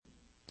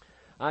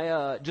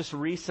I just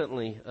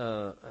recently,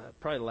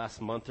 probably the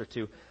last month or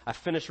two, I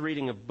finished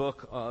reading a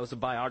book. It was a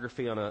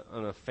biography on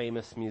a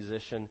famous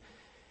musician.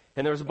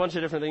 And there was a bunch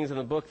of different things in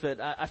the book that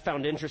I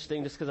found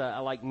interesting just because I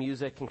like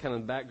music and kind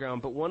of the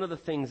background. But one of the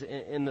things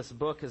in this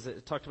book is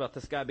it talked about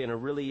this guy being a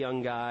really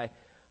young guy.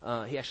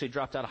 He actually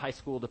dropped out of high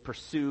school to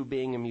pursue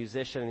being a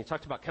musician. And he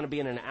talked about kind of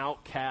being an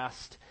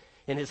outcast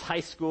in his high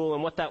school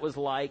and what that was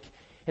like.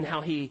 And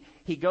how he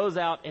goes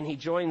out and he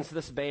joins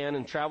this band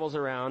and travels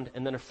around.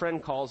 And then a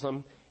friend calls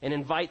him and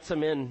invites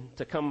him in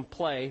to come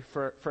play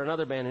for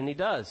another band. And he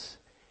does.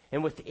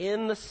 And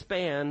within the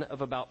span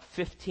of about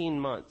 15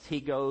 months,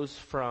 he goes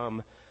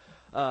from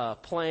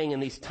playing in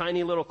these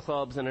tiny little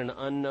clubs in an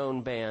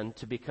unknown band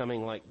to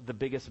becoming like the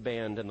biggest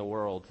band in the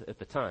world at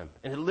the time.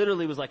 And it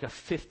literally was like a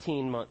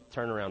 15-month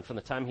turnaround from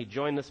the time he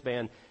joined this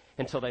band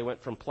until they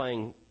went from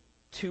playing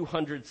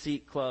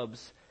 200-seat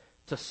clubs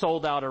to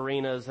sold-out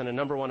arenas and a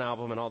number one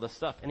album and all this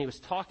stuff. And he was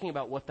talking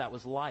about what that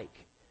was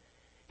like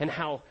and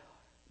how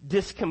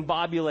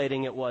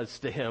discombobulating it was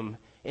to him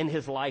in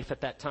his life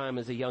at that time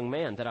as a young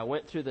man, that I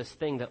went through this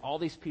thing that all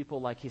these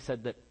people, like he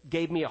said, that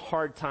gave me a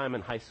hard time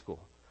in high school.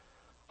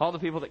 All the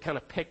people that kind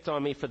of picked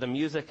on me for the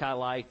music I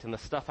liked and the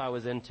stuff I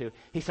was into,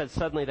 he said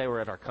suddenly they were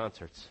at our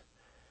concerts.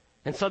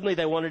 And suddenly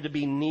they wanted to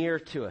be near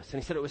to us.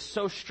 And he said it was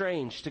so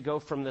strange to go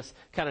from this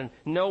kind of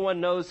no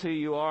one knows who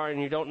you are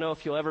and you don't know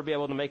if you'll ever be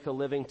able to make a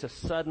living to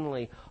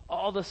suddenly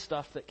all the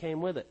stuff that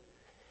came with it.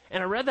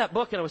 And I read that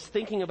book and I was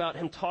thinking about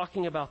him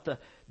talking about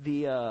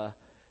the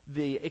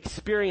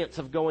experience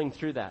of going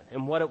through that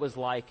and what it was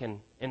like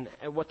and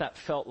what that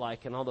felt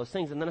like and all those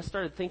things. And then I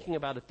started thinking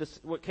about it.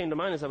 What came to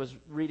mind as I was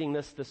reading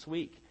this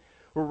week.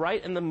 We're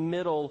right in the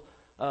middle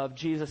of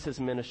Jesus'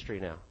 ministry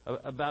now.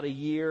 About a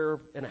year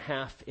and a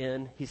half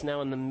in. He's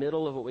now in the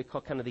middle of what we call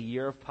kind of the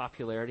year of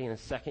popularity in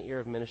his second year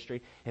of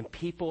ministry. And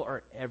people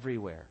are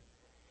everywhere.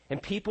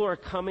 And people are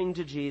coming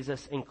to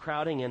Jesus and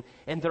crowding in.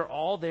 And they're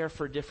all there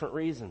for different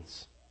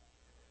reasons.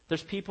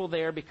 There's people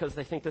there because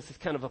they think this is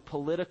kind of a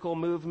political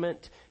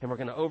movement and we're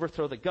going to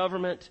overthrow the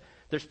government.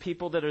 There's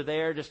people that are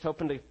there just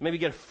hoping to maybe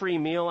get a free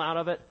meal out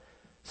of it.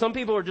 Some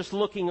people are just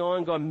looking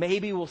on going,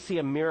 maybe we'll see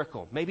a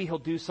miracle. Maybe he'll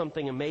do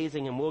something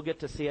amazing and we'll get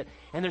to see it.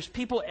 And there's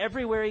people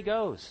everywhere he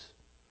goes.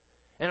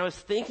 And I was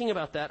thinking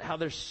about that, how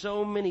there's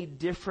so many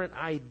different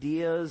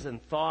ideas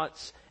and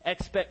thoughts,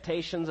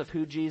 expectations of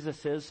who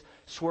Jesus is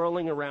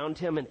swirling around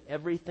him and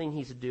everything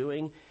he's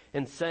doing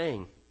and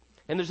saying.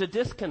 And there's a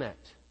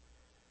disconnect.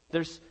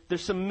 There's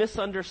some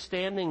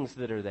misunderstandings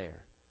that are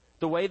there.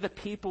 The way the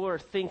people are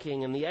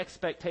thinking and the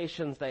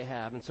expectations they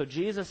have. And so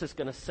Jesus is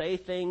going to say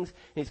things,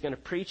 and he's going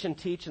to preach and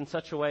teach in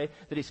such a way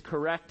that he's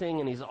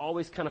correcting and he's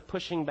always kind of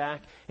pushing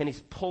back and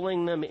he's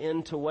pulling them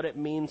into what it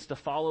means to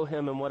follow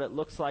him and what it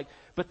looks like.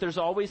 But there's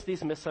always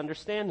these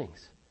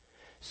misunderstandings.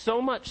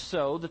 So much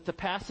so that the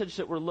passage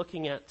that we're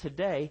looking at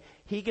today,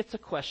 he gets a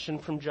question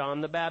from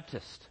John the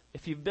Baptist.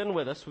 If you've been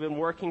with us, we've been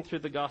working through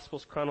the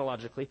Gospels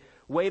chronologically.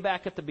 Way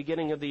back at the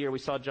beginning of the year, we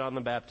saw John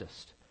the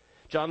Baptist.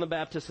 John the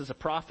Baptist is a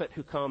prophet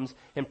who comes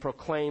and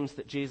proclaims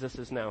that Jesus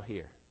is now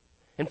here.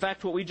 In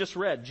fact, what we just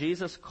read,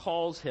 Jesus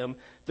calls him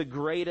the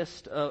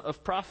greatest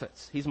of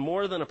prophets. He's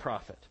more than a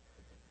prophet.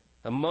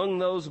 Among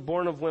those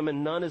born of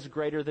women, none is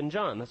greater than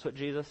John. That's what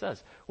Jesus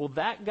says. Well,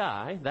 that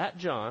guy, that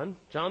John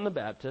the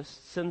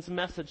Baptist, sends a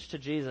message to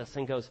Jesus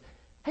and goes,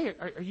 hey,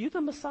 are you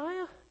the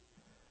Messiah?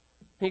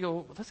 And you go,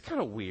 well, that's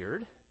kind of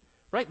weird.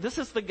 Right? This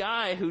is the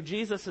guy who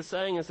Jesus is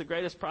saying is the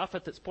greatest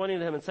prophet that's pointing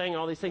to him and saying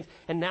all these things.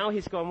 And now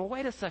he's going, well,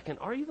 wait a second.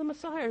 Are you the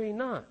Messiah or are you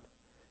not?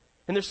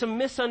 And there's some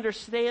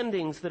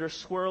misunderstandings that are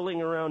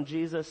swirling around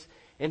Jesus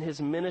and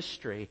his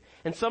ministry.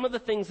 And some of the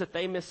things that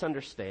they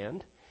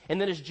misunderstand. And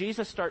then as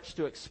Jesus starts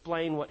to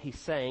explain what he's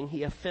saying,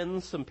 he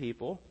offends some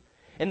people.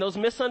 And those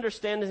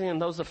misunderstandings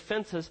and those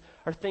offenses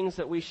are things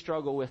that we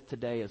struggle with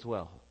today as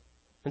well.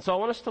 And so I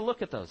want us to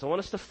look at those. I want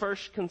us to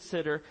first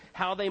consider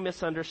how they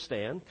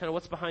misunderstand, kind of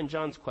what's behind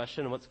John's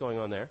question and what's going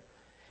on there.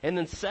 And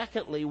then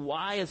secondly,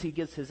 why as he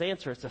gives his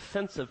answer, it's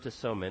offensive to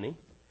so many.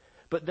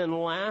 But then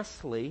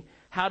lastly,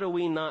 how do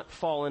we not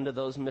fall into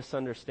those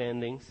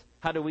misunderstandings?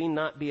 How do we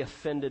not be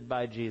offended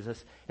by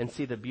Jesus and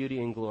see the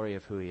beauty and glory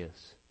of who he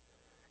is?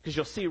 Because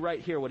you'll see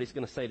right here what he's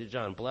going to say to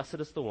John.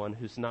 Blessed is the one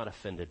who's not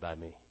offended by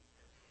me.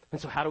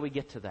 And so how do we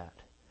get to that?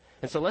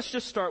 And so let's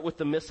just start with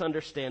the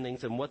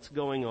misunderstandings and what's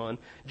going on.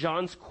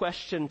 John's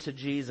question to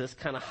Jesus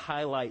kind of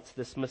highlights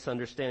this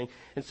misunderstanding.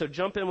 And so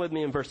jump in with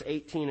me in verse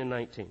 18 and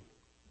 19.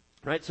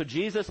 Right? So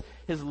Jesus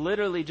has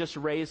literally just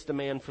raised a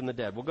man from the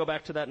dead. We'll go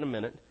back to that in a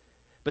minute.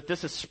 But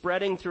this is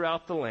spreading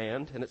throughout the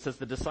land. And it says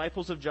the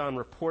disciples of John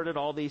reported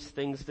all these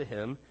things to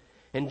him.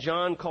 And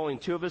John, calling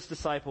two of his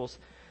disciples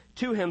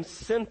to him,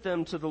 sent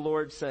them to the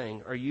Lord,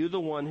 saying, are you the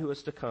one who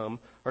is to come,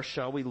 or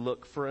shall we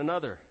look for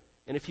another?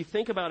 And if you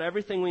think about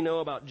everything we know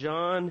about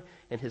John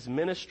and his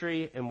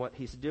ministry and what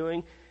he's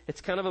doing, it's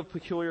kind of a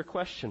peculiar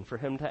question for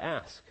him to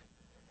ask.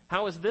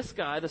 How is this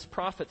guy, this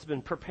prophet's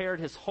been prepared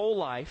his whole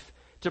life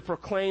to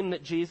proclaim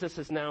that Jesus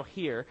is now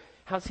here?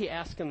 How's he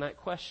asking that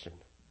question?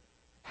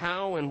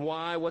 How and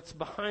why, what's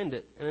behind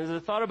it. And as I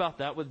thought about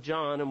that with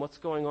John and what's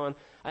going on,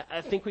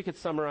 I think we could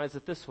summarize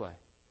it this way.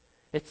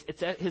 It's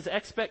his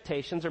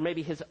expectations, or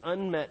maybe his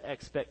unmet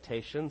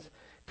expectations,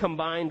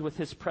 combined with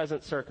his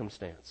present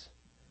circumstance.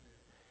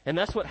 And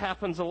that's what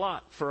happens a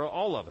lot for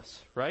all of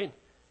us, right?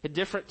 At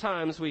different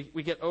times, we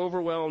get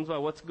overwhelmed by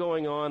what's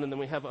going on, and then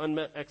we have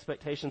unmet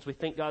expectations. We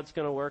think God's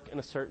going to work in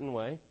a certain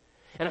way.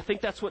 And I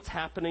think that's what's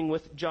happening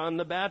with John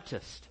the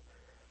Baptist.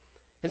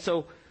 And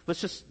so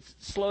let's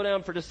just slow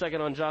down for just a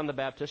second on John the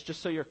Baptist,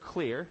 just so you're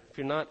clear. If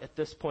you're not at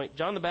this point,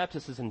 John the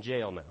Baptist is in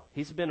jail now.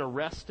 He's been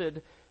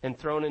arrested and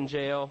thrown in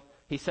jail.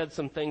 He said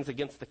some things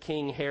against the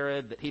king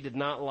Herod that he did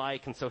not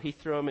like, and so he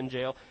threw him in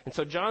jail. And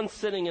so John's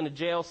sitting in a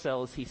jail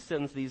cell as he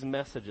sends these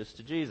messages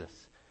to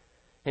Jesus.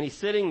 And he's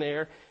sitting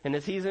there, and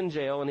as he's in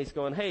jail, and he's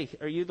going, hey,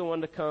 are you the one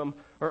to come,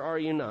 or are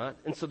you not?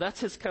 And so that's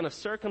his kind of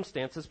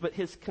circumstances, but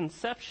his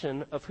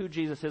conception of who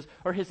Jesus is,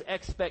 or his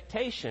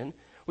expectation,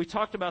 we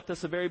talked about this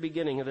at the very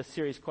beginning of this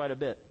series quite a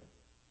bit,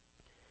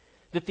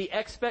 that the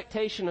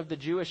expectation of the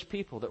Jewish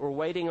people that were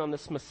waiting on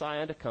this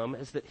Messiah to come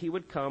is that he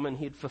would come and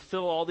he'd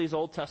fulfill all these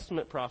Old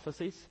Testament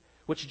prophecies,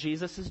 which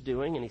Jesus is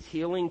doing, and he's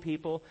healing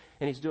people,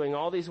 and he's doing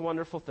all these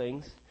wonderful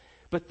things.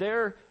 But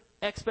their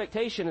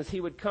expectation is he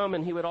would come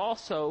and he would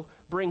also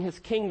bring his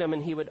kingdom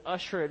and he would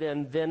usher it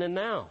in then and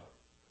now.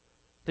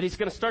 That he's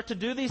going to start to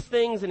do these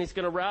things and he's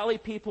going to rally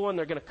people and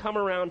they're going to come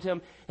around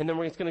him and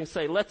then he's going to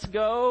say, let's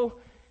go.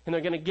 And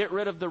they're going to get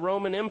rid of the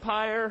Roman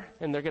Empire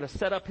and they're going to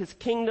set up his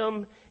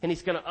kingdom and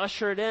he's going to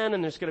usher it in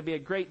and there's going to be a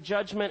great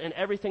judgment and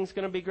everything's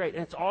going to be great.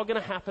 And it's all going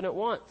to happen at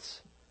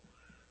once.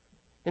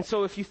 And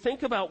so if you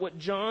think about what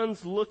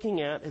John's looking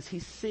at as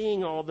he's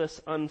seeing all this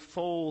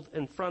unfold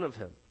in front of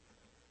him,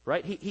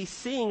 right? He's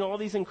seeing all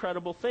these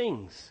incredible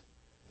things.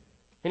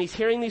 And he's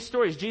hearing these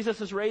stories. Jesus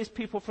has raised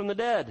people from the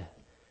dead.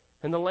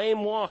 And the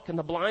lame walk and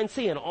the blind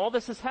see. And all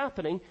this is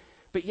happening.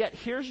 But yet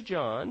here's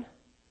John,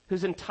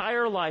 whose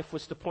entire life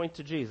was to point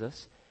to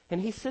Jesus. And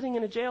he's sitting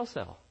in a jail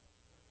cell.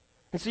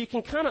 And so you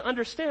can kind of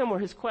understand where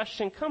his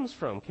question comes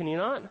from. Can you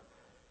not?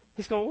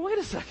 He's going, well, wait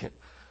a second.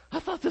 I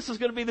thought this was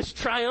going to be this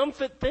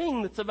triumphant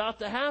thing that's about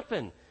to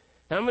happen.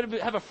 And I'm going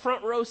to have a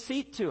front row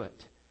seat to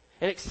it.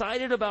 And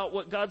excited about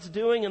what God's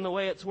doing and the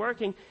way it's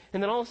working.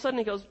 And then all of a sudden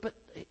he goes, but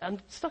I'm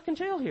stuck in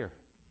jail here.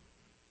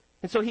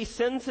 And so he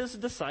sends his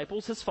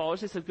disciples, his followers,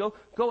 he said,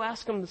 go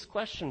ask them this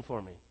question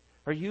for me.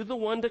 Are you the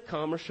one to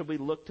come or should we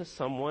look to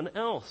someone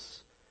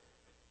else?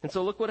 And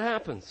so look what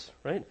happens,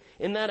 right?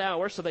 In that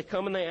hour, so they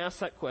come and they ask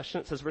that question.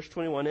 It says, verse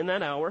 21, in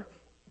that hour,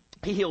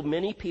 he healed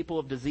many people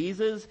of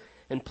diseases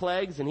and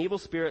plagues and evil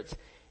spirits,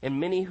 and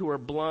many who were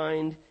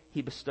blind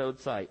he bestowed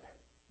sight.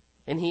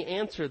 And he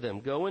answered them,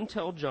 go and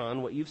tell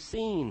John what you've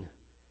seen.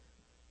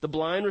 The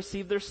blind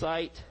receive their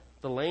sight,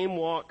 the lame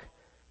walk,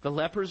 the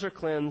lepers are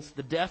cleansed,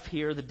 the deaf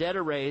hear, the dead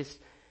are raised,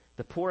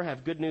 the poor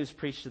have good news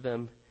preached to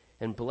them,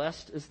 and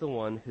blessed is the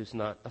one who's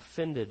not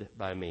offended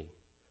by me.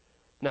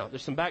 Now,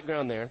 there's some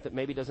background there that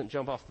maybe doesn't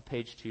jump off the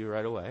page to you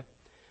right away.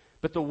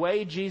 But the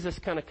way Jesus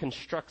kind of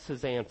constructs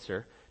his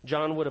answer,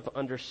 John would have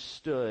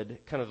understood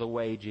kind of the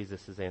way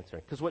Jesus is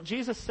answering. Because what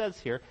Jesus says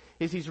here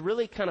is he's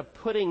really kind of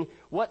putting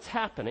what's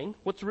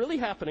really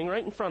happening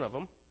right in front of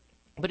him,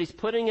 but he's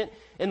putting it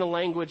in the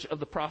language of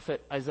the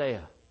prophet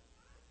Isaiah.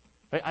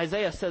 Right?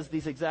 Isaiah says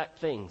these exact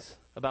things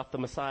about the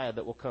Messiah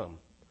that will come.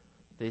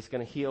 That he's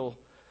going to heal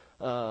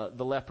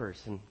the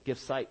lepers and give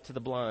sight to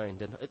the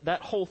blind. And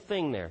that whole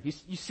thing there.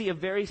 You see a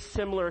very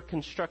similar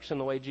construction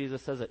the way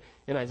Jesus says it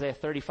in Isaiah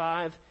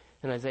 35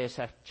 and Isaiah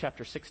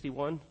chapter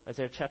 61.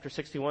 Isaiah chapter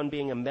 61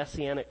 being a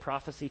messianic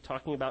prophecy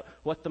talking about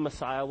what the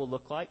Messiah will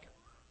look like.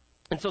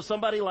 And so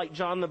somebody like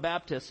John the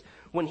Baptist,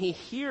 when he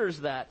hears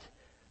that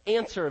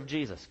answer of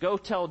Jesus, go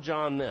tell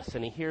John this,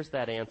 and he hears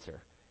that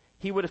answer,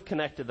 he would have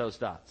connected those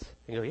dots.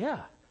 And go,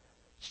 yeah,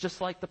 it's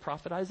just like the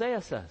prophet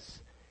Isaiah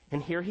says.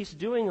 And here he's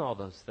doing all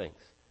those things.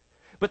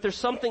 But there's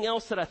something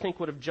else that I think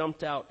would have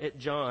jumped out at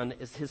John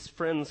as his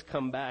friends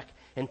come back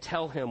and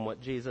tell him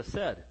what Jesus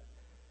said.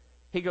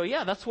 He'd go,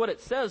 yeah, that's what it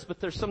says, but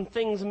there's some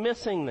things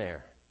missing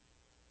there.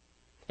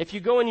 If you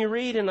go and you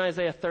read in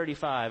Isaiah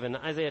 35 and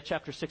Isaiah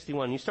chapter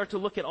 61, you start to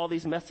look at all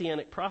these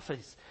messianic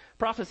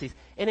prophecies.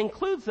 It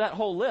includes that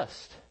whole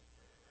list.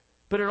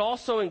 But it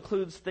also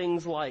includes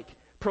things like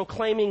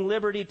proclaiming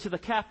liberty to the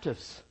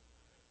captives,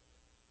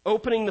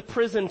 opening the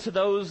prison to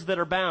those that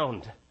are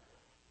bound.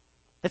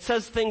 It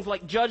says things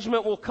like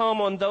judgment will come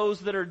on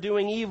those that are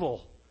doing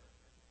evil.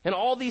 And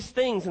all these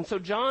things. And so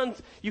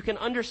you can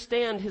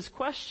understand his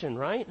question,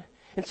 right?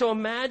 And so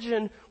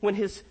imagine when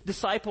his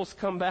disciples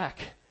come back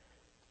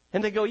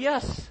and they go,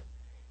 yes,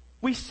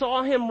 we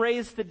saw him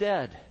raise the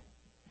dead.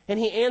 And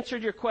he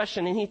answered your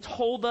question and he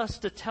told us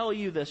to tell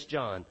you this,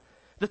 John,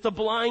 that the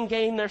blind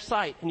gain their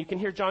sight. And you can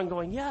hear John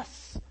going,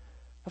 yes,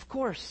 of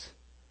course.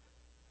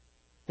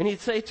 And he'd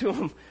say to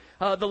him,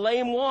 the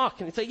lame walk.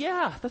 And he'd say,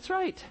 yeah, that's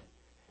right.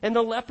 And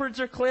the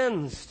lepers are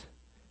cleansed.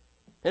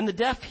 And the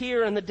deaf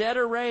hear and the dead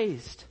are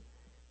raised.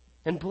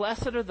 And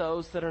blessed are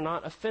those that are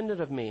not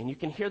offended of me. And you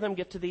can hear them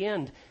get to the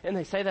end. And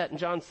they say that, and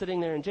John's sitting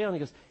there in jail, and he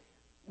goes,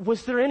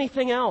 was there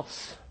anything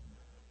else?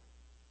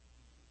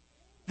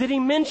 Did he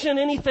mention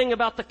anything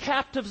about the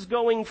captives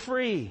going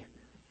free?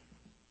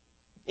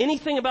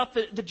 Anything about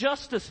the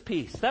justice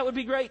piece? That would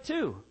be great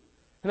too.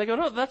 And they go,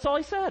 no, that's all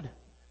he said.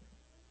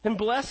 And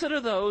blessed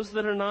are those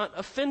that are not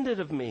offended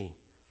of me.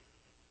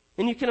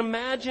 And you can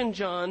imagine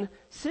John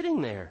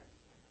sitting there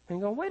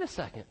and going, wait a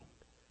second.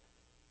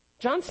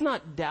 John's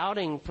not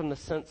doubting from the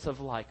sense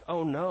of like,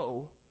 oh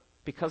no,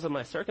 because of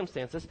my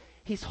circumstances.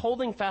 He's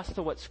holding fast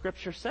to what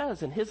Scripture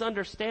says, and his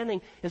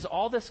understanding is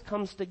all this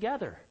comes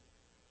together.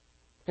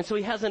 And so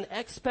he has an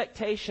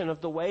expectation of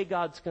the way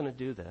God's going to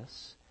do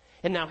this.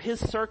 And now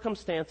his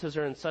circumstances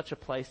are in such a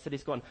place that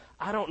he's going,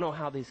 I don't know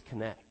how these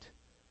connect.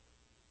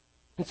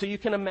 And so you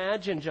can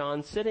imagine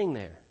John sitting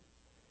there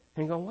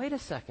and going, wait a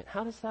second,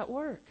 how does that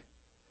work?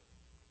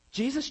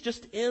 Jesus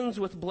just ends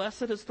with,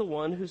 blessed is the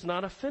one who's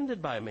not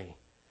offended by me.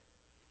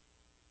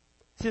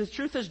 See, the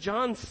truth is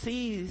John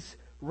sees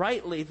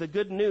rightly the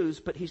good news,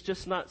 but he's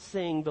just not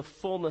seeing the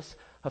fullness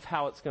of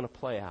how it's going to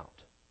play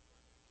out.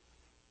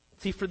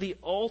 See, for the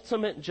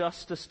ultimate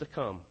justice to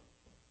come,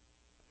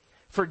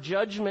 for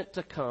judgment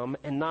to come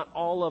and not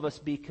all of us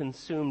be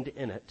consumed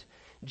in it,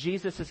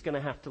 Jesus is going to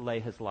have to lay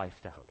his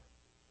life down.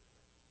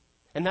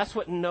 And that's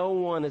what no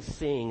one is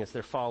seeing as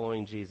they're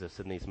following Jesus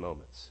in these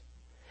moments.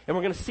 And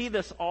we're going to see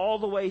this all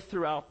the way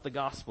throughout the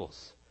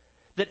Gospels.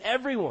 That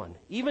everyone,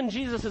 even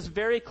Jesus'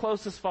 very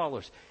closest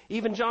followers,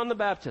 even John the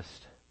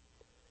Baptist,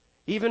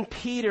 even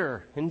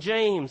Peter and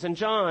James and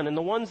John and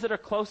the ones that are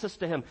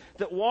closest to him,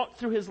 that walk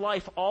through his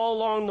life all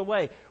along the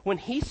way, when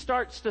he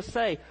starts to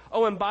say,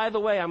 oh, and by the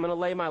way, I'm going to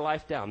lay my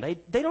life down,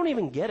 they don't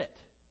even get it.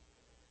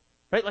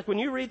 Right? Like when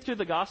you read through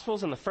the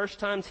Gospels and the first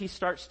times he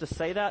starts to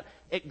say that,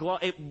 it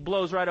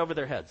blows right over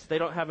their heads. They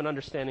don't have an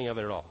understanding of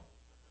it at all.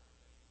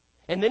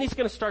 And then he's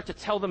going to start to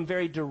tell them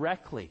very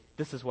directly,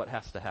 this is what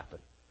has to happen.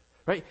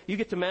 Right? You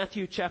get to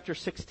Matthew chapter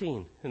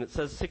 16, and it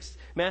says,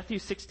 Matthew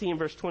 16,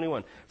 verse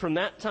 21. From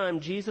that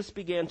time, Jesus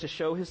began to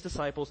show his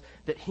disciples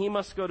that he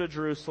must go to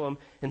Jerusalem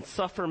and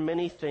suffer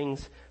many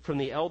things from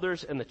the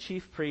elders and the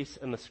chief priests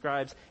and the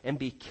scribes and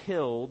be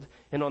killed,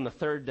 and on the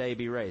third day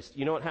be raised.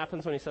 You know what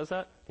happens when he says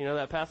that? You know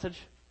that passage?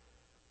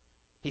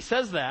 He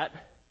says that.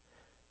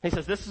 He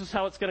says, this is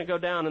how it's going to go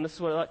down, and this is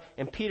what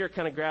and Peter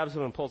kind of grabs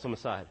him and pulls him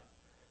aside.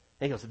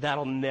 And he goes,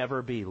 that'll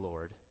never be,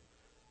 Lord.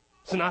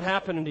 It's not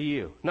happening to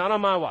you. Not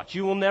on my watch.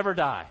 You will never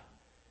die.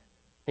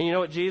 And you know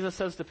what Jesus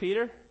says to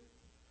Peter?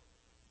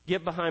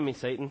 Get behind me,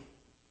 Satan.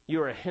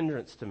 You are a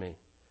hindrance to me.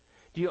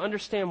 Do you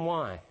understand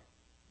why?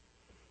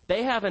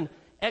 They have an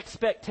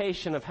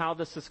expectation of how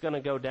this is going to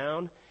go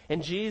down,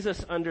 and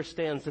Jesus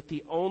understands that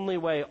the only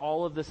way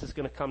all of this is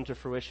going to come to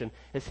fruition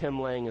is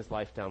him laying his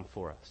life down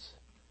for us.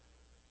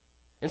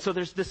 And so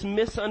there's this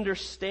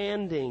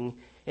misunderstanding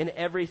in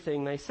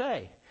everything they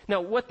say.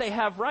 Now, what they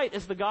have right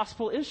is the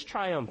gospel is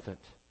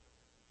triumphant.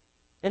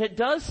 And it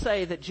does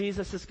say that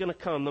Jesus is going to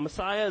come, the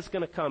Messiah is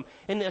going to come,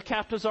 and the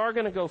captives are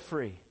going to go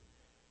free.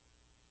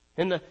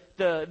 And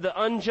the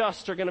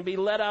unjust are going to be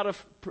let out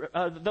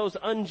of, those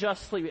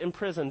unjustly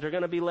imprisoned are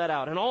going to be let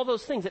out. And all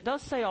those things, it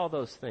does say all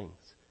those things.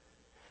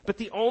 But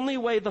the only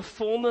way the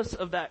fullness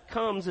of that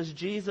comes is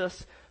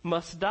Jesus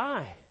must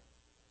die.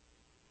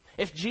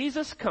 If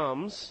Jesus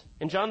comes,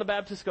 and John the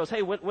Baptist goes,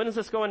 hey, when is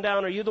this going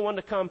down? Are you the one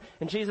to come?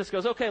 And Jesus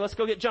goes, okay, let's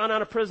go get John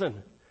out of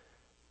prison.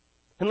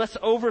 And let's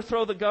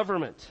overthrow the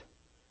government.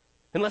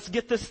 And let's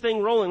get this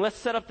thing rolling. Let's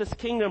set up this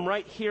kingdom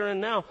right here and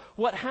now.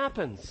 What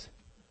happens?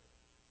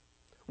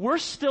 We're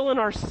still in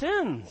our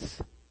sins.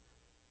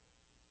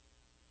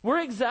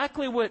 We're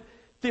exactly what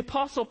the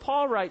Apostle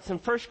Paul writes in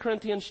 1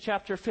 Corinthians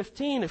chapter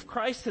 15. If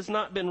Christ has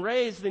not been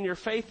raised, then your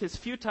faith is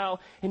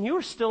futile and you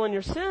are still in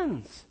your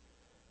sins.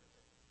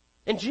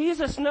 And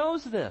Jesus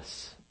knows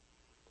this.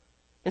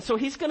 And so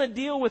he's going to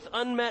deal with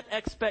unmet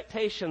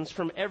expectations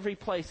from every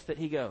place that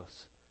he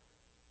goes.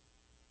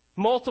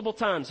 Multiple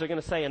times they're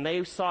going to say, and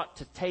they sought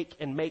to take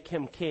and make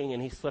him king,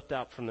 and he slipped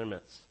out from their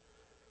midst.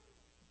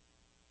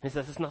 He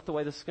says, it's not the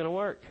way this is going to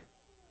work.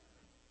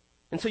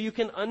 And so you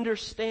can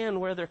understand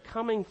where they're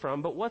coming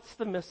from, but what's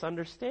the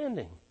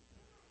misunderstanding?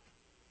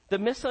 The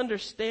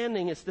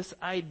misunderstanding is this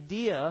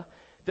idea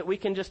that we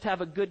can just have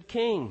a good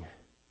king.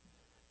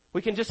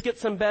 We can just get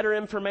some better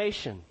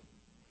information.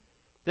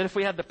 That if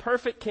we had the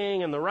perfect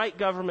king and the right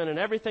government and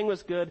everything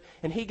was good,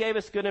 and he gave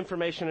us good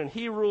information and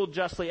he ruled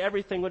justly,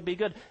 everything would be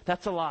good.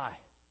 That's a lie.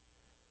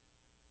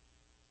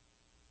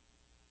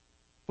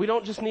 We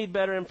don't just need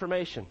better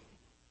information.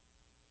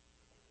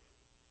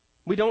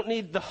 We don't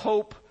need the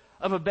hope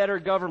of a better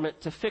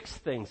government to fix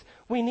things.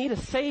 We need a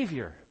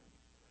Savior.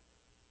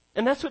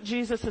 And that's what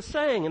Jesus is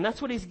saying, and that's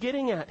what he's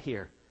getting at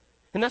here.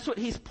 And that's what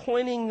he's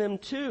pointing them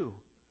to.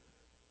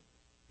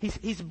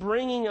 He's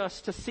bringing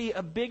us to see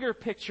a bigger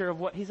picture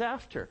of what he's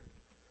after.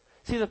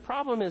 See, the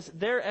problem is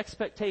their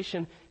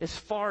expectation is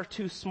far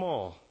too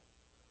small.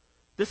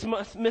 This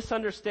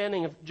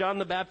misunderstanding of John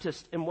the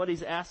Baptist and what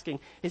he's asking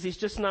is he's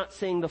just not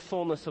seeing the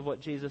fullness of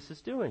what Jesus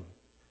is doing.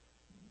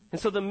 And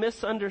so the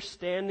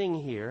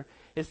misunderstanding here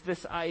is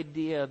this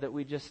idea that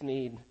we just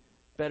need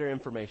better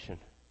information.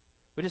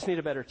 We just need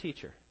a better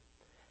teacher.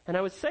 And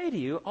I would say to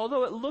you,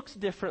 although it looks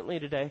differently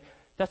today,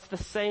 That's the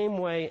same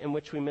way in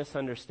which we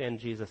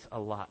misunderstand Jesus a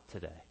lot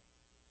today.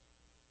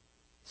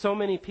 So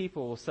many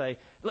people will say,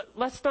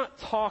 let's not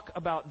talk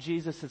about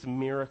Jesus'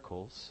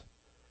 miracles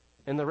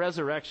and the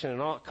resurrection and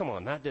all. Come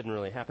on, that didn't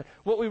really happen.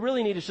 What we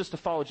really need is just to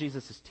follow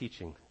Jesus'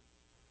 teaching.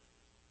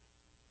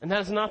 And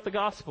that is not the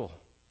gospel.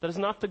 That is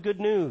not the good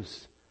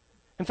news.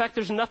 In fact,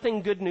 there's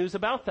nothing good news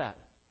about that.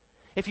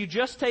 If you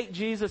just take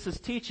Jesus'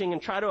 teaching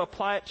and try to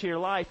apply it to your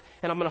life,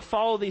 and I'm going to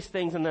follow these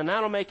things and then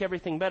that'll make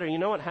everything better, you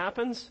know what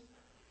happens?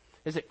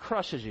 Is it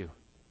crushes you.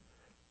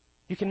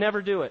 You can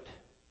never do it.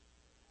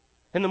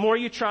 And the more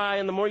you try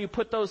and the more you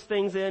put those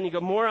things in, you go,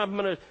 more I'm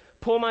going to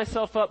pull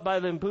myself up by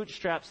the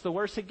bootstraps, the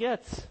worse it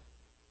gets.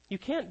 You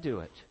can't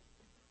do it.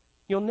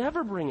 You'll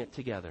never bring it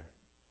together.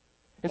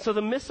 And so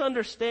the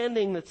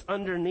misunderstanding that's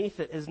underneath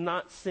it is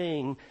not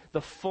seeing the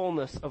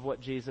fullness of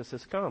what Jesus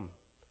has come.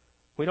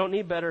 We don't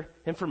need better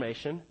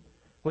information.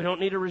 We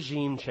don't need a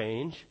regime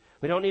change.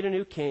 We don't need a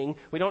new king.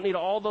 We don't need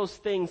all those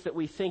things that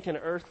we think in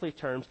earthly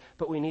terms,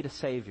 but we need a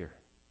Savior.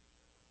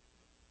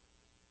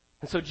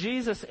 And so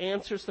Jesus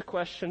answers the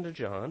question to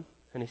John,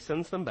 and he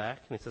sends them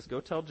back, and he says,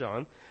 go tell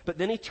John. But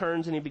then he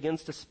turns and he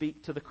begins to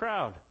speak to the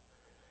crowd.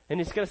 And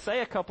he's going to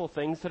say a couple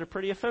things that are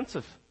pretty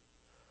offensive,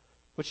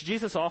 which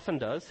Jesus often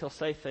does. He'll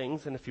say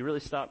things, and if you really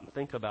stop and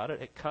think about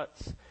it, it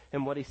cuts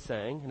in what he's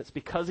saying. And it's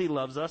because he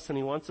loves us and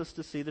he wants us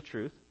to see the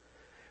truth.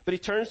 But he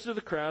turns to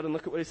the crowd, and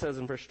look at what he says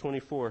in verse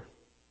 24.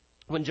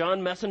 When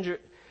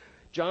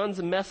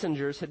John's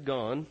messengers had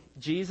gone,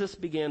 Jesus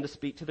began to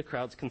speak to the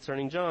crowds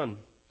concerning John.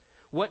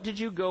 What did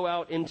you go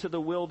out into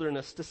the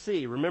wilderness to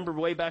see? Remember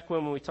way back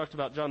when we talked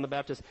about John the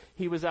Baptist,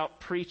 he was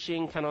out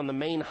preaching kind of on the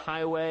main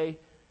highway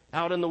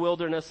out in the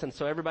wilderness, and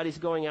so everybody's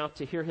going out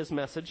to hear his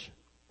message.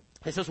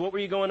 He says, what were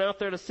you going out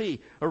there to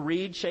see? A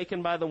reed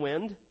shaken by the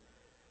wind?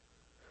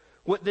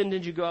 What then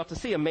did you go out to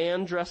see? A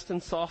man dressed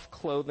in soft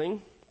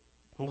clothing?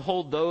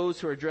 Behold, those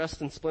who are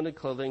dressed in splendid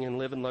clothing and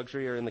live in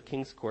luxury are in the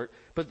king's court.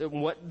 But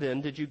what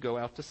then did you go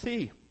out to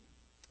see?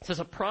 It says,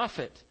 a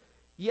prophet.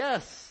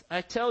 Yes,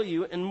 I tell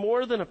you, and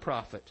more than a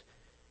prophet.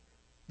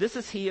 This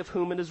is he of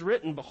whom it is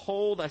written,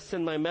 behold, I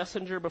send my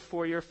messenger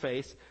before your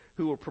face,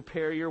 who will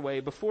prepare your way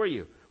before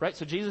you. Right?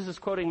 So Jesus is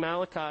quoting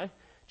Malachi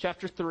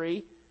chapter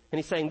 3, and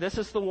he's saying this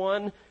is the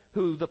one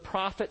who the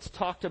prophets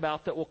talked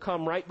about that will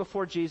come right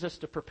before Jesus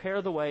to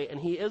prepare the way, and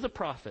he is a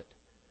prophet.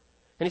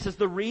 And he says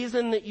the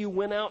reason that you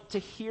went out to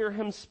hear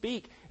him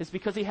speak is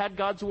because he had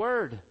God's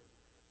word.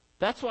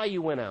 That's why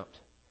you went out.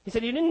 He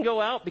said you didn't go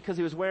out because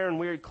he was wearing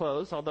weird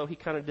clothes, although he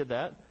kind of did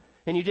that.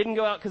 And you didn't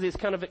go out because he was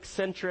kind of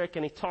eccentric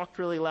and he talked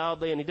really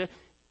loudly and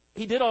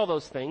he did all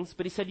those things.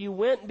 But he said you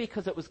went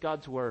because it was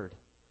God's word.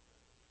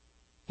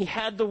 He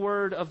had the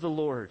word of the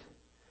Lord.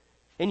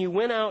 And you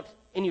went out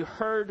and you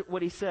heard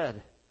what he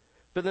said.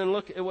 But then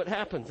look at what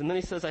happens. And then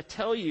he says, I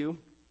tell you,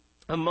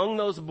 among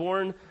those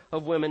born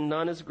of women,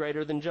 none is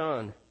greater than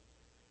John.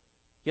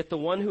 Yet the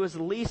one who is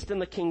least in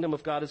the kingdom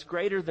of God is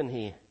greater than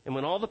he. And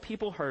when all the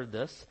people heard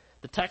this,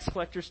 the tax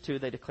collectors too,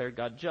 they declared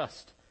God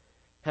just,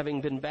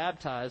 having been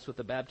baptized with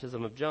the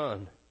baptism of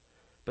John.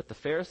 But the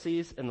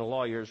Pharisees and the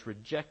lawyers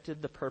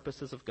rejected the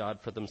purposes of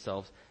God for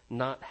themselves,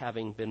 not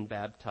having been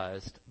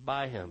baptized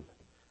by him.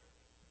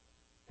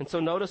 And so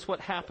notice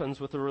what happens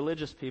with the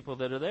religious people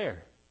that are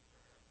there.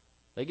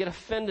 They get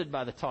offended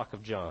by the talk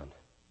of John.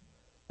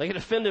 They get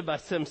offended by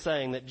him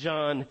saying that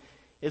John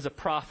is a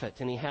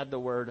prophet and he had the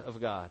word of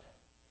God.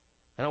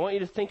 And I want you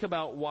to think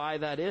about why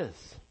that is.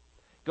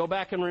 Go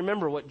back and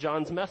remember what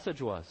John's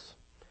message was.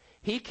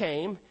 He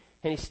came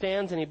and he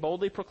stands and he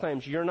boldly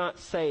proclaims, you're not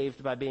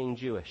saved by being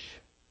Jewish.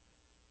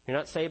 You're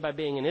not saved by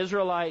being an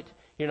Israelite.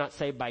 You're not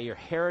saved by your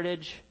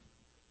heritage.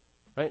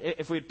 Right?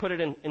 If we'd put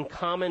it in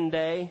common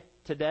day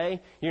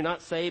today, you're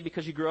not saved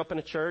because you grew up in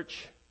a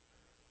church.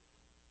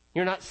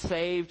 You're not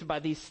saved by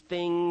these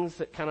things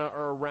that kind of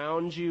are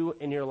around you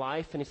in your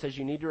life. And he says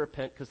you need to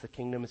repent because the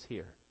kingdom is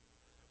here.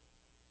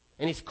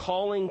 And he's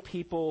calling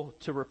people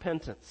to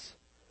repentance.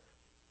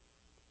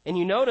 And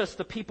you notice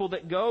the people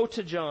that go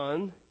to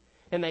John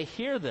and they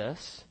hear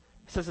this,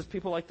 it says it's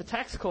people like the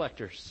tax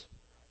collectors,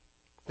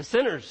 the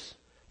sinners,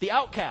 the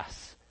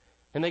outcasts.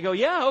 And they go,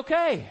 yeah,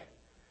 okay,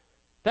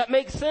 that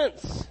makes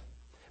sense.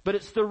 But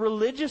it's the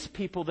religious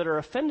people that are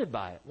offended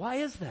by it. Why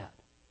is that?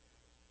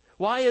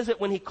 Why is it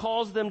when he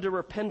calls them to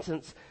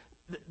repentance,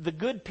 the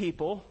good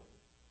people,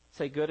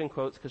 say good in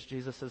quotes because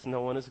Jesus says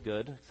no one is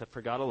good except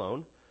for God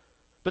alone,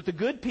 but the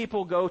good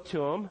people go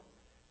to him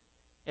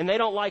and they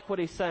don't like what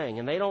he's saying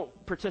and they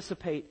don't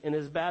participate in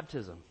his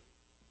baptism.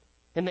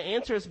 And the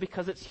answer is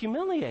because it's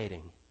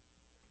humiliating.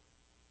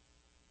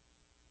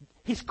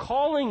 He's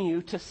calling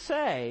you to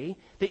say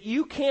that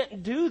you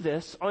can't do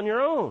this on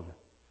your own.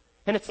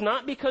 And it's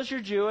not because you're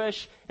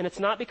Jewish, and it's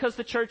not because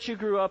the church you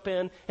grew up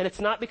in, and it's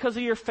not because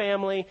of your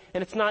family,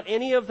 and it's not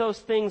any of those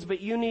things,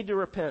 but you need to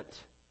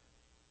repent.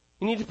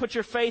 You need to put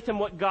your faith in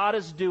what God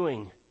is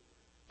doing,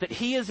 that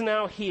he is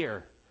now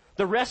here.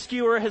 The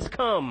rescuer has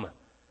come.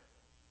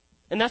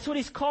 And that's what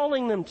he's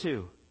calling them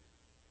to.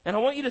 And I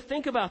want you to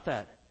think about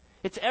that.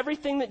 It's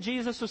everything that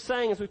Jesus was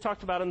saying as we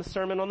talked about in the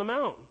Sermon on the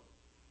Mount.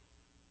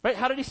 Right?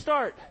 How did he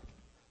start?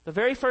 The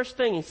very first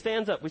thing, he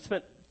stands up. We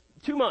spent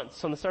 2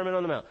 months on the Sermon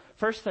on the Mount.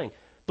 First thing,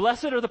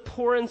 blessed are the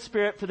poor in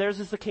spirit, for theirs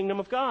is the kingdom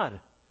of God.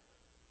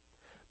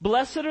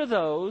 Blessed are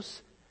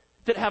those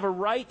that have a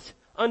right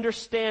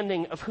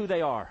understanding of who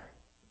they are.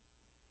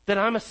 That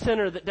I'm a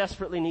sinner that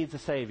desperately needs a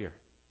Savior.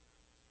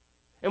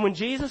 And when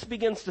Jesus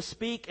begins to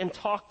speak and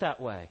talk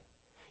that way,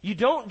 you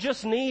don't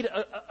just need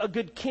a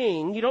good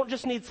king. You don't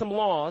just need some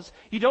laws.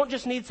 You don't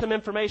just need some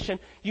information.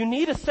 You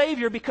need a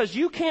Savior because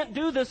you can't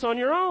do this on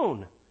your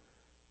own.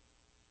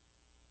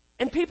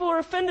 And people are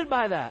offended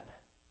by that.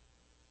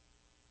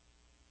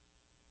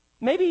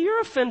 Maybe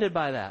you're offended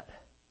by that.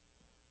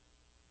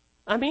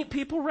 I meet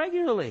people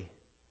regularly.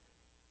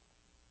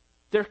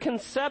 Their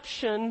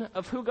conception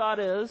of who God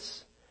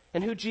is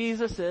and who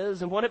Jesus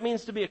is and what it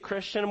means to be a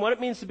Christian and what it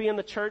means to be in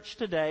the church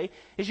today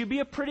is you be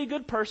a pretty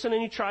good person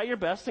and you try your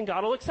best and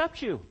God will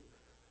accept you.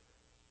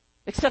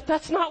 Except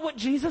that's not what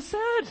Jesus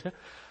said.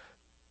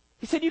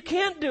 He said you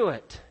can't do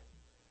it.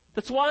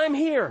 That's why I'm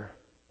here.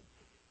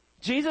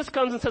 Jesus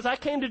comes and says, I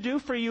came to do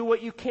for you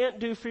what you can't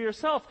do for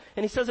yourself.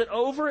 And he says it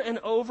over and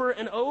over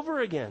and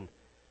over again.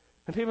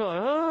 And people are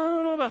like, oh, I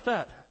don't know about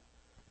that.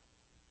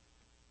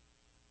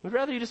 We'd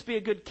rather you just be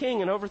a good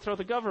king and overthrow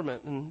the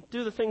government and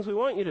do the things we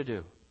want you to do.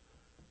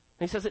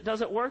 And he says it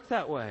doesn't work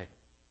that way.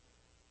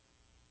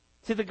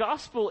 See, the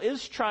gospel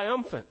is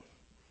triumphant.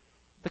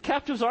 The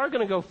captives are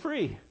going to go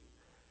free.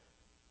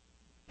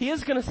 He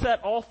is going to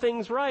set all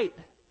things right.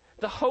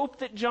 The hope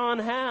that John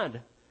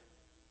had,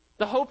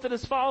 the hope that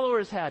his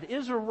followers had,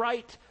 is a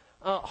right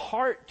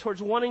heart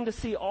towards wanting to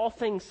see all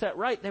things set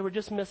right. They were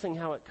just missing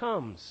how it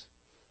comes.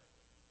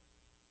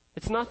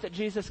 It's not that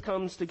Jesus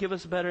comes to give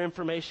us better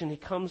information. He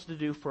comes to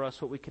do for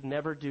us what we could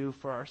never do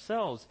for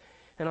ourselves.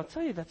 And I'll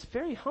tell you, that's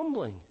very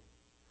humbling.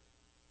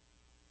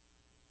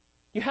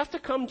 You have to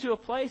come to a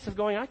place of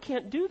going, I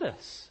can't do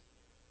this.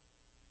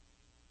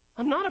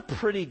 I'm not a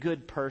pretty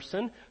good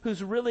person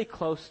who's really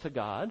close to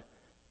God.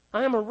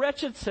 I am a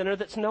wretched sinner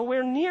that's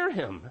nowhere near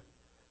Him.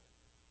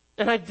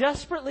 And I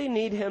desperately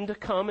need Him to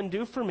come and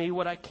do for me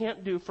what I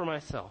can't do for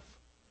myself.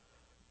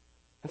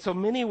 And so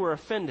many were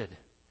offended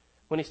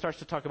when he starts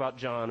to talk about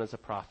John as a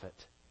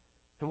prophet.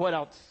 And what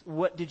else?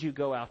 What did you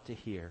go out to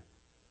hear?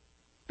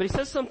 But he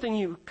says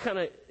something kind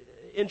of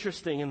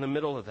interesting in the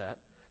middle of that.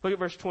 Look at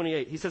verse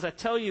 28. He says, I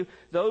tell you,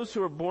 those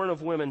who are born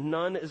of women,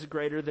 none is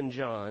greater than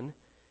John.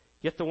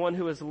 Yet the one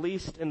who is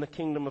least in the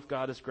kingdom of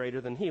God is greater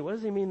than he. What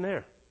does he mean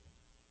there?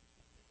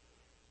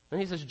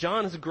 And he says,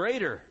 John is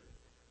greater.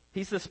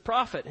 He's this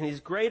prophet, and he's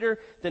greater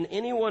than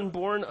anyone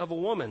born of a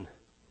woman.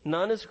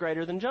 None is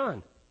greater than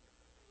John.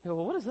 You go,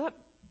 well, what is that?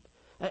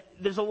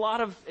 There's a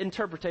lot of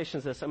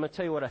interpretations of this. I'm going to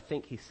tell you what I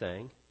think he's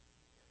saying.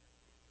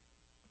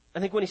 I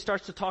think when he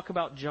starts to talk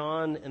about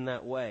John in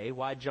that way,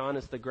 why John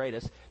is the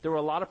greatest, there were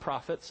a lot of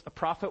prophets. A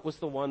prophet was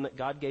the one that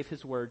God gave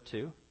his word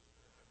to.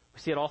 We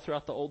see it all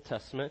throughout the Old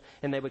Testament.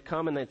 And they would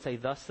come and they'd say,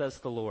 thus says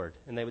the Lord.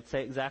 And they would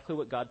say exactly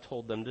what God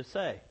told them to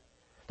say.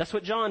 That's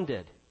what John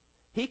did.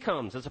 He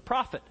comes as a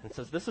prophet and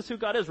says, this is who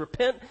God is.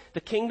 Repent,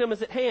 the kingdom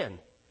is at hand.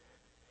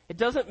 It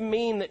doesn't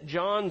mean that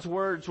John's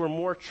words were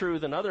more true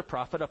than other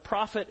prophet. A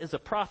prophet is a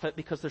prophet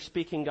because they're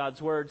speaking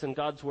God's words, and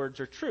God's words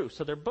are true.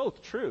 So they're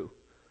both true.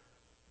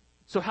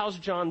 So how's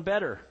John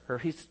better, or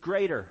he's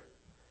greater?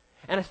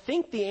 And I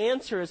think the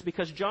answer is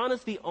because John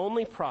is the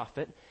only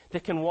prophet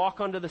that can walk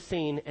onto the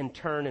scene and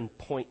turn and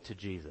point to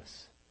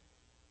Jesus.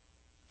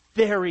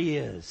 There he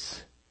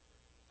is.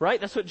 Right?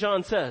 That's what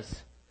John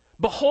says.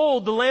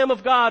 Behold, the Lamb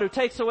of God who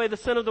takes away the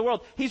sin of the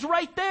world. He's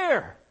right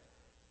there.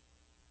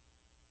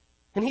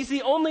 And he's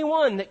the only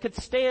one that could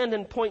stand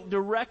and point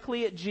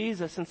directly at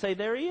Jesus and say,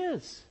 there he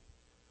is.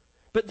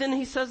 But then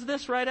he says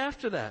this right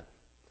after that.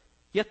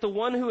 Yet the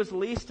one who is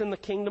least in the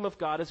kingdom of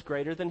God is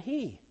greater than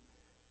he.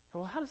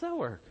 Well, how does that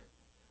work?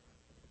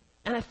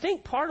 And I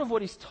think part of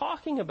what he's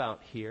talking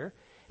about here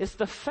is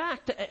the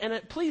fact,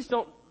 and please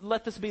don't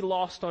let this be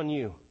lost on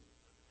you.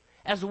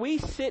 As we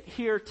sit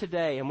here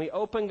today and we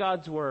open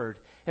God's Word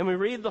and we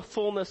read the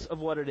fullness of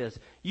what it is,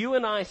 you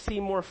and I see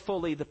more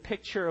fully the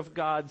picture of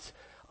God's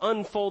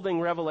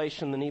unfolding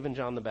revelation than even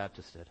John the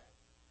Baptist did.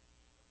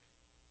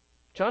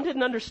 John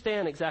didn't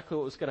understand exactly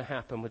what was going to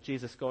happen with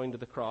Jesus going to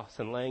the cross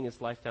and laying his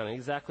life down and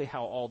exactly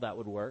how all that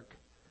would work.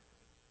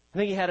 I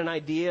think he had an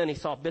idea and he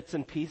saw bits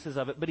and pieces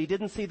of it, but he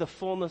didn't see the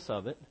fullness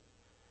of it.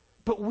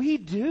 But we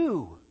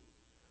do.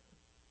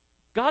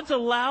 God's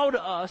allowed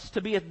us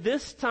to be at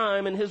this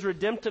time in his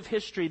redemptive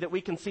history that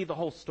we can see the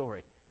whole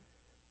story.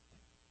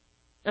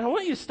 And I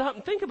want you to stop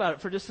and think about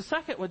it for just a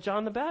second with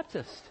John the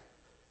Baptist.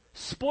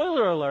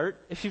 Spoiler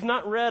alert, if you've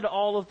not read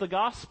all of the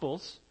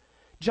Gospels,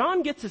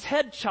 John gets his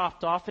head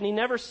chopped off and he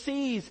never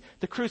sees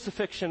the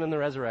crucifixion and the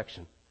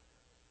resurrection.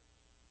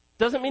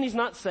 Doesn't mean he's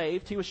not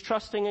saved. He was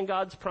trusting in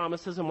God's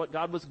promises and what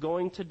God was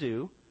going to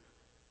do.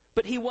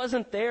 But he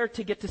wasn't there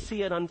to get to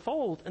see it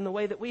unfold in the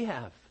way that we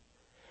have.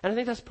 And I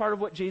think that's part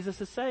of what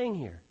Jesus is saying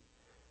here.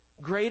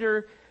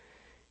 Greater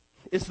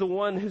is the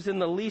one who's in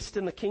the least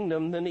in the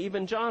kingdom than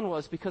even John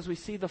was, because we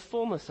see the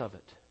fullness of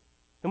it.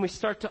 And we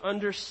start to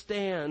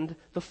understand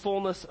the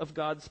fullness of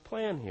God's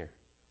plan here.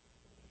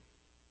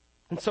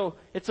 And so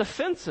it's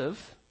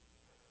offensive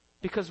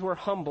because we're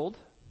humbled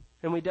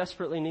and we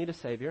desperately need a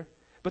Savior.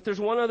 But there's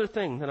one other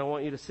thing that I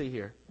want you to see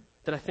here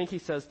that I think he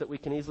says that we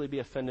can easily be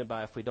offended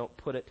by if we don't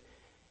put it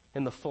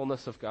in the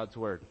fullness of God's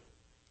Word.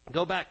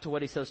 Go back to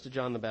what he says to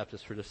John the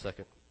Baptist for just a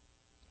second.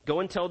 Go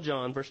and tell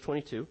John, verse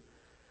 22,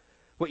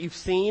 what you've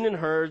seen and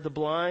heard, the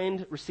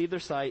blind receive their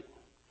sight,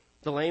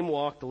 the lame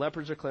walk, the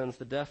lepers are cleansed,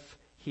 the deaf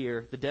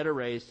hear, the dead are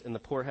raised, and the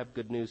poor have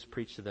good news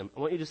preached to them. I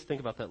want you to just think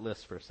about that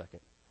list for a second.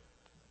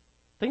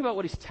 Think about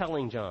what he's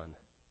telling John.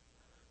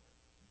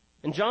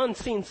 And John's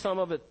seen some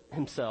of it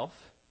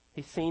himself.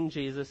 He's seen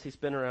Jesus. He's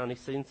been around. He's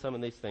seen some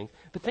of these things.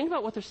 But think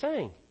about what they're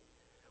saying.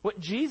 What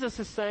Jesus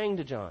is saying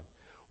to John.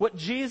 What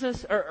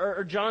Jesus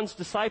or John's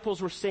disciples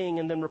were seeing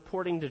and then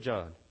reporting to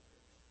John.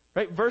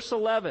 Right? Verse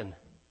 11.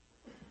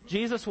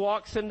 Jesus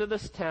walks into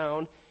this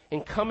town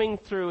and coming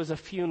through is a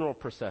funeral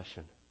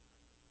procession.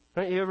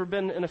 Right? You ever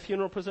been in a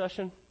funeral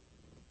procession?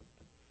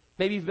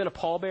 Maybe you've been a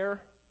pallbearer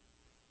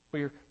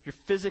where you're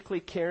physically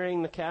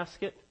carrying the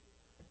casket.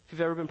 If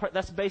you've ever been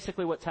that's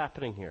basically what's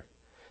happening here.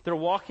 They're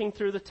walking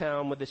through the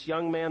town with this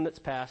young man that's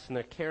passed, and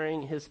they're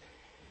carrying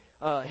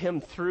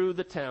him through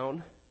the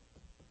town,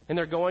 and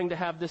they're going to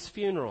have this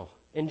funeral.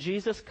 And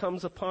Jesus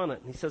comes upon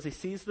it, and he says he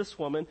sees this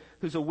woman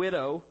who's a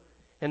widow,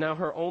 and now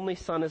her only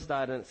son has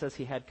died, and it says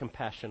he had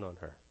compassion on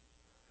her.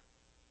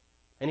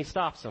 And he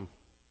stops them.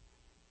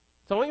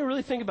 So I want you to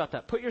really think about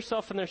that. Put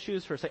yourself in their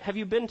shoes for a second. Have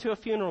you been to a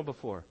funeral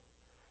before?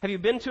 Have you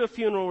been to a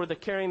funeral where they're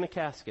carrying the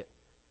casket?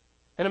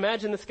 And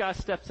imagine this guy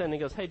steps in and he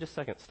goes, hey, just a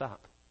second,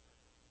 stop.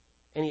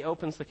 And he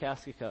opens the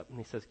casket up and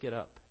he says, get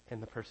up.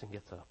 And the person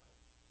gets up.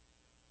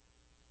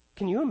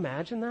 Can you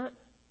imagine that?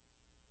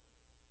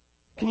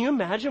 Can you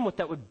imagine what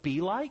that would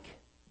be like?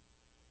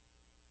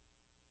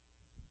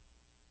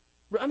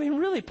 I mean,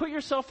 really, put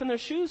yourself in their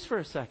shoes for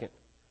a second.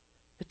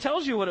 It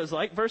tells you what it was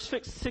like. Verse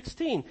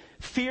 16,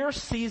 fear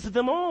seized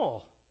them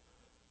all.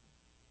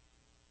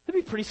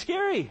 That'd be pretty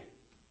scary.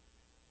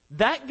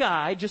 That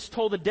guy just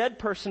told a dead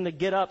person to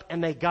get up,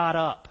 and they got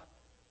up.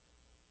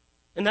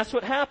 And that's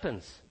what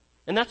happens.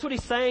 And that's what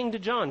he's saying to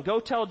John. Go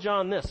tell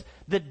John this.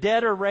 The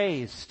dead are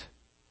raised.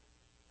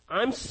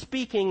 I'm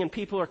speaking and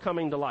people are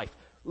coming to life.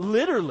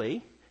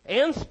 Literally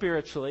and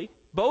spiritually,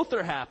 both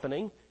are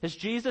happening as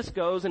Jesus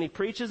goes and he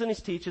preaches and he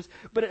teaches.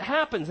 But it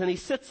happens and he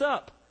sits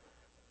up.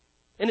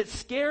 And it's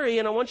scary,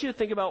 and I want you to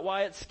think about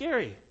why it's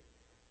scary. It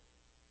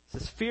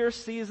says, fear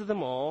seized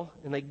them all,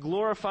 and they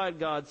glorified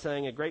God,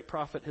 saying, a great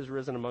prophet has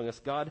risen among us.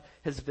 God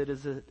has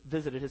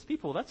visited his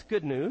people. That's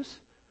good news.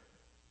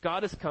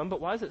 God has come,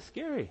 but why is it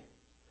scary?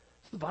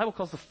 So the Bible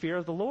calls the fear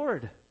of the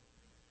Lord.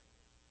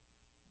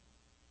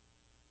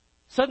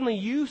 Suddenly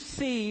you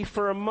see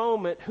for a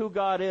moment who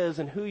God is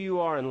and who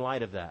you are in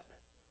light of that.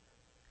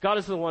 God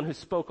is the one who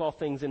spoke all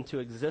things into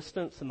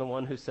existence and the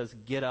one who says,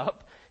 get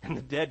up, and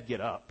the dead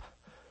get up.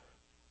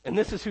 And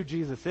this is who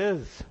Jesus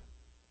is.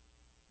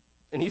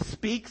 And he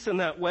speaks in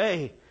that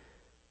way.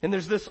 And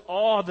there's this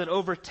awe that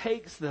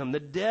overtakes them. The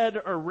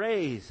dead are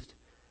raised.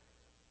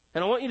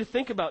 And I want you to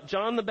think about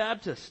John the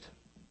Baptist.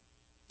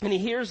 And he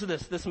hears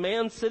this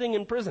man sitting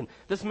in prison.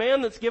 This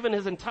man that's given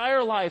his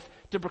entire life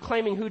to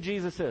proclaiming who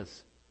Jesus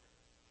is.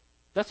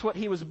 That's what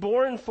he was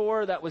born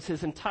for. That was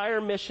his entire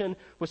mission,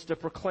 was to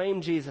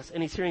proclaim Jesus.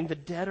 And he's hearing the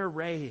dead are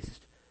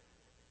raised.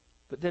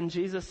 But then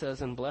Jesus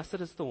says, and blessed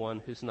is the one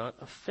who's not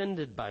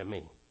offended by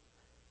me.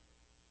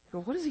 You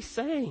go, what is he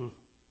saying?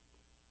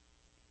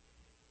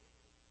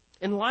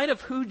 In light of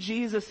who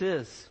Jesus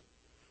is,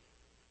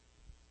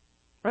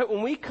 right?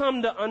 When we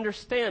come to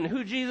understand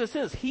who Jesus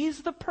is,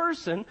 he's the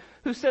person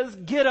who says,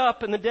 get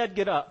up, and the dead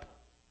get up.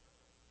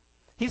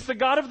 He's the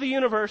God of the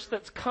universe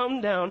that's come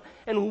down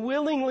and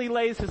willingly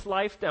lays his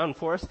life down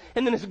for us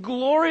and then is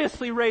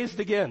gloriously raised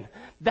again.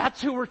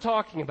 That's who we're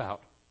talking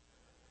about.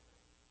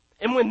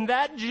 And when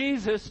that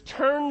Jesus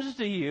turns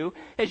to you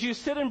as you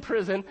sit in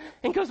prison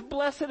and goes,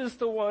 blessed is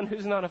the one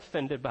who's not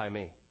offended by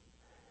me.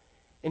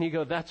 And you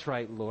go, that's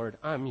right, Lord,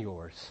 I'm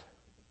yours.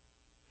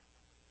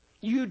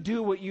 You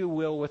do what you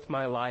will with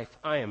my life.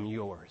 I am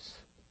yours.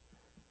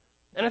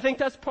 And I think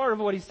that's part of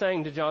what he's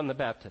saying to John the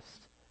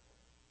Baptist.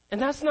 And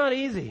that's not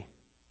easy.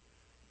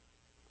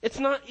 It's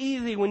not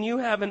easy when you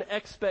have an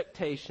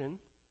expectation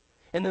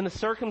and then the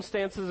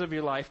circumstances of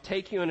your life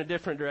take you in a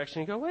different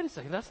direction. You go, wait a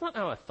second, that's not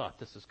how I thought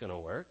this was going to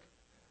work.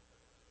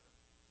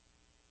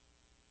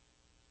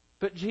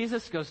 But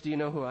Jesus goes, do you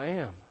know who I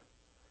am?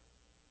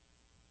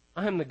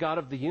 I am the God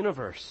of the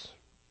universe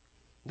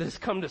that has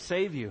come to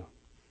save you,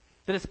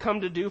 that has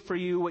come to do for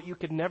you what you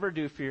could never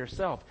do for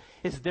yourself.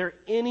 Is there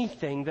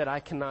anything that I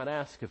cannot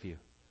ask of you?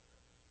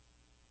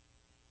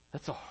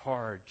 That's a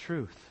hard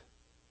truth,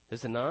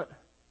 is it not?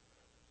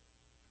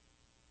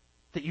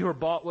 That you are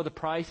bought with a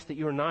price, that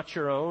you are not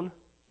your own,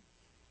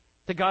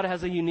 that God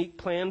has a unique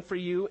plan for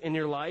you in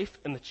your life,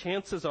 and the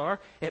chances are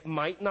it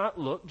might not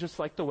look just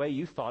like the way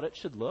you thought it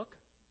should look.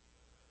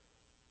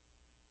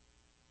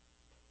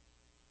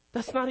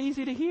 That's not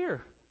easy to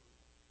hear.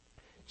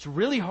 It's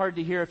really hard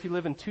to hear if you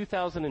live in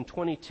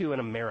 2022 in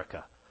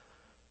America.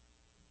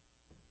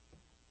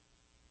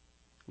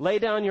 Lay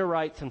down your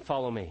rights and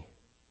follow me.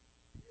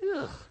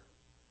 Ugh.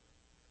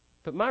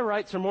 But my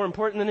rights are more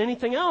important than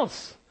anything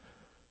else.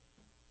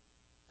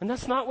 And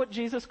that's not what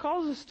Jesus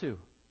calls us to.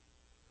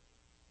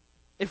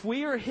 If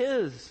we are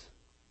His,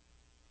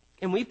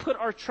 and we put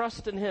our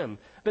trust in Him,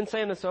 I've been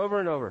saying this over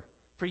and over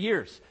for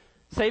years.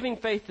 Saving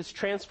faith is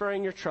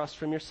transferring your trust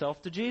from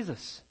yourself to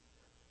Jesus.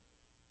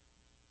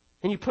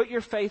 And you put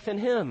your faith in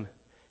Him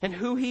and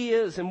who He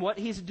is and what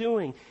He's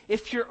doing.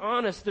 If you're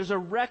honest, there's a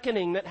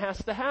reckoning that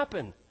has to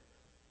happen.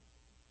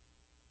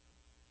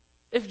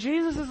 If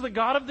Jesus is the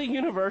God of the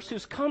universe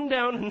who's come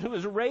down and who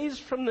is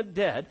raised from the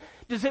dead,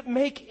 does it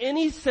make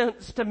any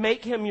sense to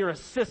make Him your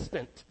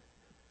assistant?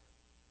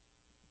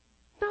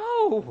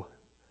 No.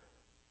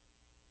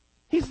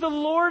 He's the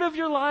Lord of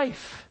your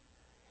life.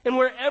 And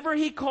wherever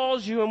He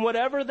calls you and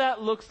whatever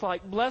that looks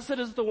like, blessed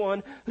is the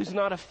one who's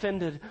not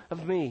offended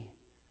of me.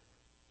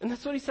 And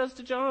that's what He says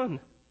to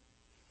John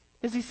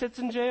as he sits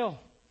in jail,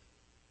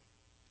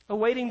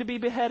 awaiting to be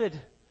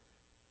beheaded,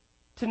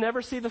 to never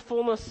see the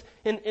fullness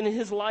in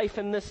his life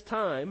in this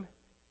time.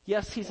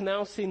 Yes, he's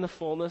now seen the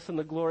fullness and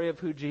the glory of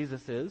who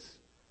Jesus is.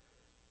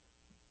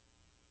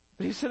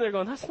 But he's sitting there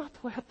going, that's not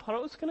the way I thought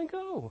it was going to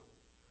go.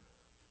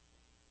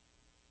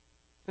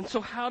 And so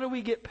how do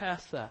we get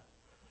past that?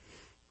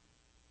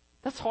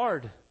 That's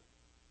hard.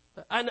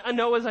 I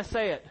know as I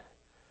say it.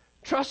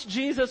 Trust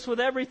Jesus with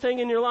everything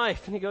in your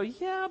life. And you go,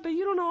 yeah, but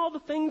you don't know all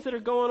the things that are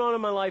going on in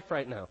my life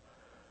right now.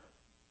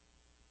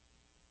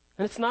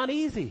 And it's not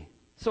easy.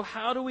 So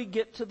how do we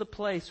get to the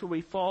place where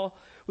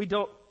we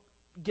don't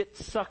get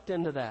sucked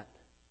into that?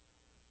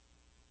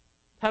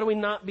 How do we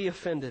not be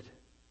offended?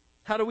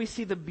 How do we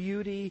see the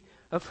beauty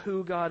of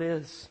who God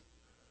is?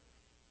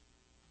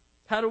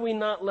 How do we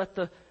not let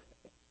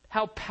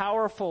how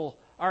powerful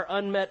our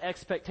unmet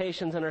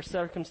expectations and our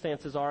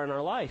circumstances are in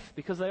our life?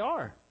 Because they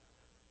are.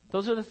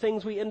 Those are the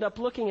things we end up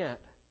looking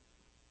at.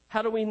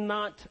 How do we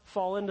not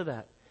fall into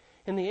that?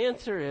 And the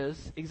answer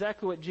is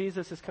exactly what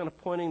Jesus is kind of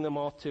pointing them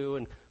all to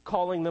and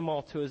calling them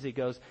all to as He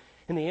goes.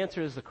 And the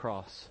answer is the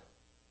cross.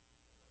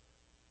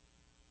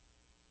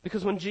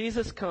 Because when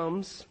Jesus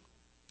comes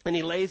and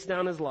He lays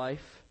down His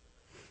life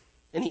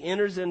and He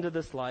enters into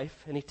this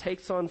life and He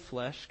takes on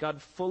flesh,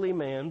 God fully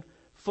man,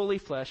 fully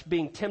flesh,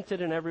 being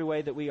tempted in every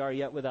way that we are,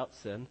 yet without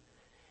sin.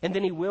 And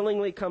then He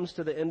willingly comes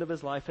to the end of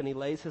His life and He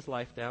lays His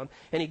life down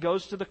and He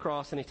goes to the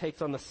cross and He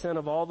takes on the sin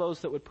of all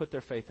those that would put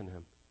their faith in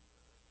Him.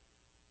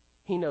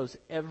 He knows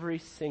every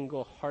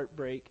single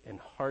heartbreak and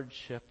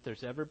hardship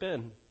there's ever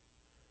been.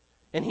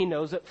 And He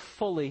knows it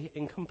fully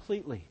and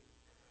completely.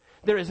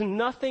 There is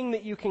nothing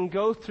that you can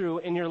go through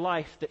in your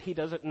life that He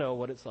doesn't know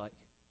what it's like.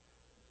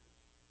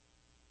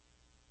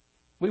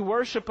 We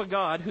worship a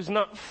God who's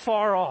not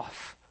far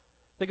off.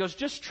 That goes,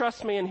 just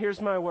trust me and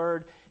here's my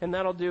word and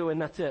that'll do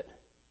and that's it.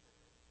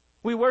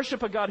 We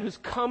worship a God who's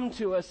come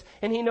to us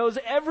and He knows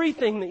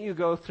everything that you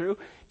go through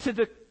to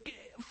the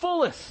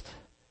fullest.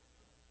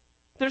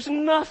 There's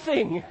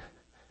nothing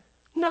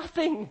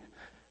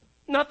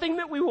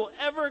that we will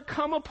ever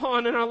come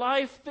upon in our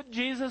life that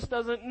Jesus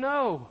doesn't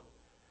know.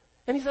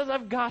 And He says,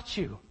 I've got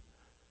you.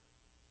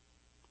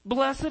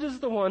 Blessed is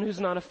the one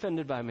who's not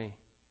offended by me.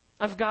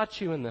 I've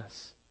got you in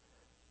this.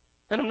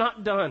 And I'm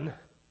not done.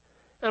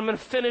 And I'm going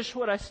to finish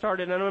what I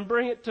started and I'm going to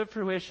bring it to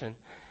fruition.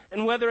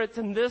 And whether it's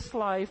in this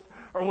life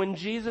or when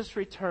Jesus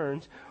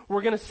returns,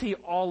 we're going to see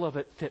all of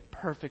it fit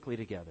perfectly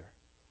together.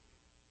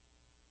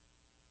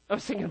 I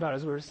was thinking about it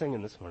as we were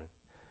singing this morning.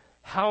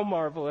 How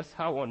marvelous,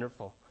 how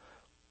wonderful.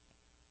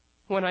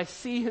 When I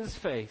see His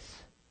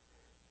face,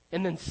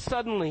 and then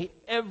suddenly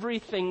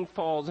everything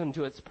falls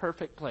into its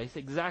perfect place,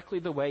 exactly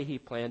the way He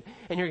planned,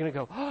 and you're going to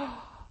go,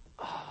 oh,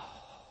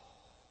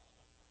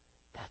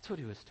 that's what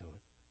He was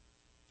doing.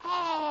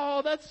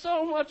 Oh, that's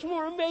so much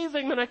more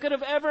amazing than I could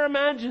have ever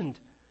imagined.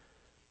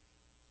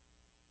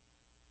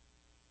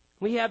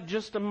 We have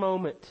just a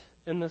moment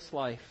in this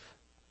life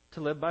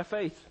to live by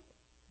faith,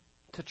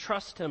 to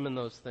trust Him in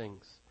those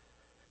things.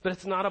 But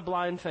it's not a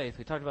blind faith.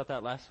 We talked about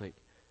that last week.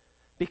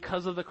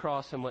 Because of the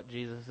cross and what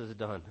Jesus has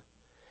done.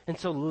 And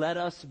so let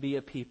us be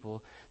a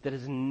people that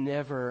is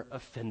never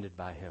offended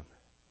by Him.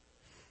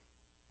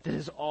 That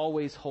is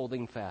always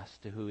holding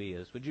fast to who He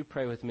is. Would you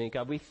pray with me?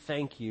 God, we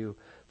thank You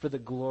for the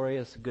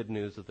glorious good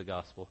news of the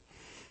gospel.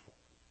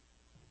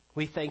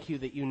 We thank You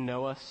that You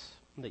know us,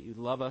 that You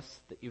love us,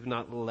 that You've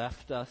not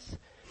left us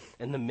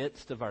in the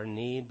midst of our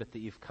need, but that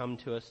You've come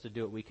to us to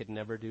do what we could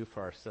never do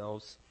for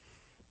ourselves.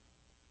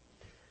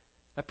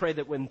 I pray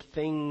that when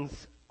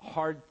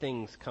hard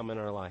things come in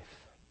our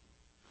life,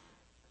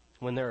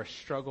 when there are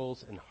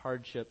struggles and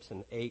hardships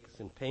and aches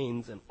and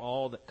pains and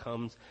all that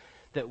comes,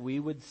 that we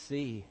would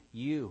see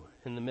You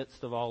in the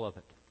midst of all of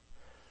it.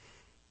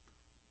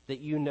 That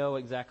You know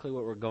exactly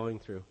what we're going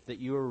through, that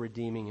You are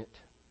redeeming it,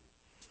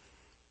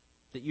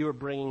 that You are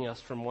bringing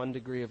us from one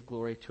degree of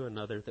glory to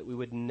another, that we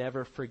would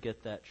never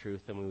forget that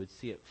truth and we would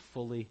see it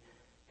fully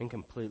and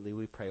completely.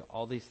 We pray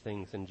all these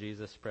things in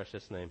Jesus'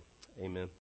 precious name. Amen.